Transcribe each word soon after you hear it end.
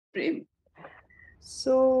Prem?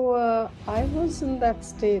 So I was in that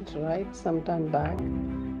state, right, some time back,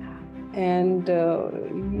 and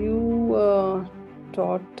you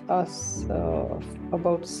taught us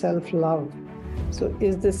about self-love. So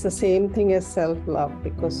is this the same thing as self-love?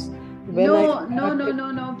 Because when I No, no, no, started,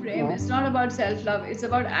 no, no, Prem. no, It's not about self love. It's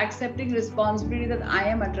about accepting responsibility that I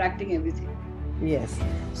am attracting everything. yes.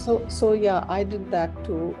 So yeah, I did that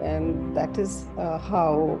too, and that is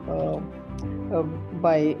how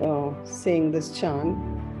by saying this chant,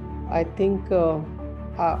 I think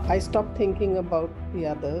I stopped thinking about the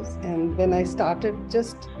others, and when I started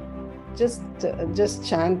just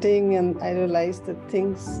chanting, and I realized that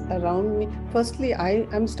things around me. Firstly, I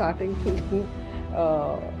am starting feeling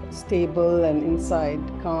stable and inside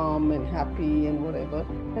calm and happy and whatever,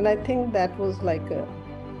 and I think that was like a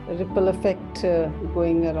ripple effect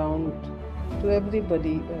going around to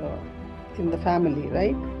everybody in the family,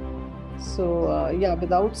 right? So yeah,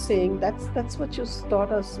 without saying, that's what you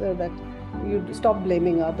taught us, that you stop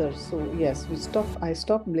blaming others. So yes, I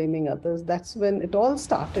stopped blaming others. That's when it all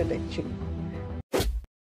started, actually.